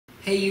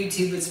Hey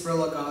YouTube, it's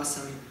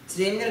berlagawesome.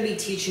 Today I'm going to be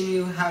teaching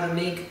you how to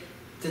make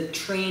the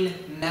train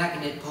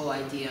magnet pull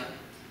idea.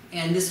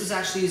 And this was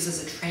actually used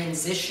as a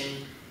transition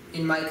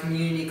in my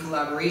community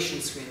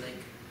collaboration screen link.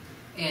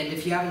 And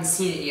if you haven't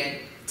seen it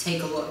yet,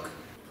 take a look.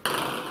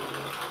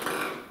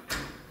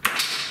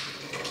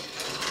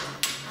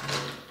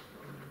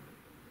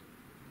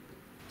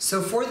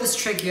 So for this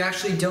trick, you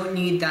actually don't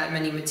need that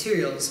many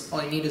materials.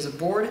 All you need is a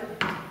board,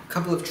 a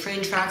couple of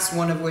train tracks,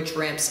 one of which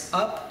ramps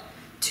up,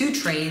 2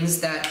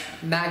 trains that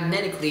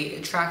magnetically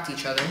attract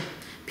each other,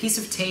 piece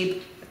of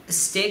tape, a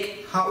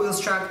stick, Hot Wheels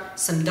track,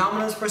 some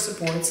dominoes for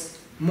supports,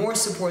 more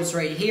supports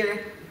right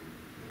here,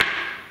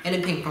 and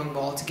a ping pong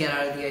ball to get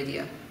out of the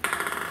idea.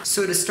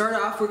 So to start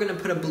off, we're going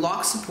to put a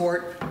block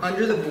support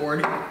under the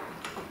board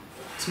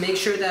to make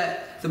sure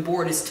that the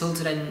board is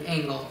tilted at an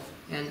angle.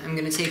 And I'm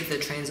going to take the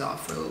trains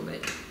off for a little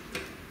bit.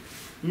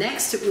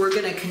 Next, we're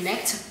going to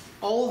connect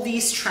all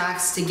these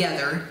tracks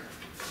together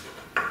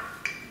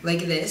like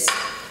this.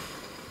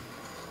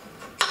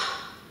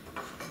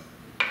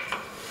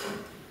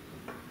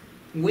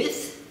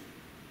 With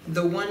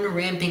the one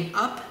ramping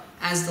up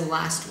as the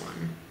last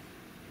one.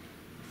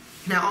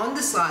 Now on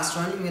this last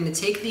one, I'm going to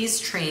take these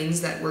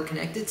trains that were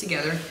connected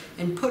together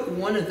and put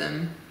one of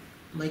them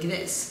like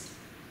this.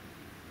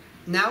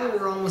 Now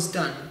we're almost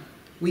done.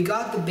 We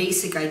got the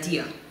basic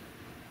idea.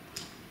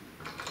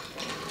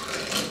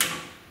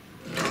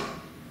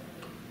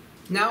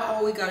 Now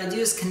all we gotta do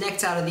is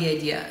connect out of the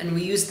idea, and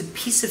we use the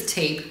piece of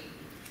tape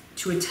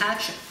to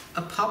attach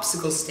a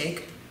popsicle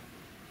stick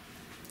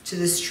to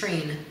this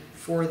train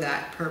for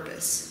that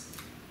purpose.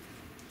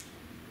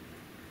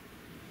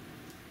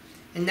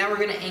 And now we're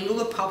going to angle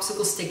the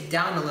popsicle stick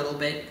down a little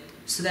bit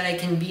so that I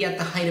can be at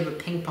the height of a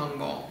ping pong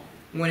ball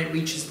when it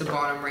reaches the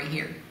bottom right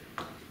here.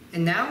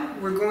 And now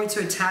we're going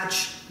to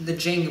attach the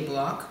Jenga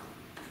block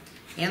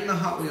and the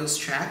Hot Wheels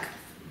track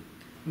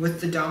with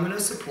the domino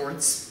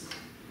supports.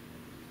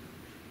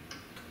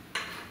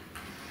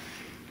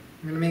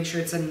 I'm going to make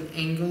sure it's at an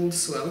angled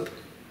slope.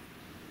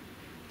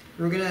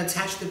 We're going to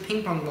attach the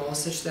ping pong ball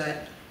such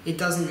that it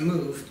doesn't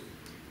move.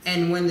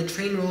 And when the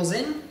train rolls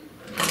in,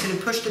 it's going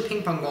to push the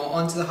ping pong ball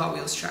onto the Hot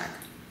Wheels track.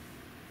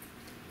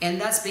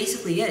 And that's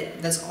basically it.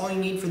 That's all you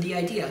need for the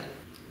idea.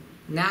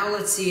 Now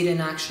let's see it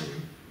in action.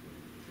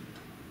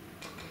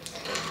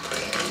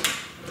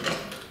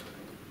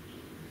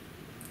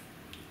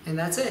 And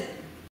that's it.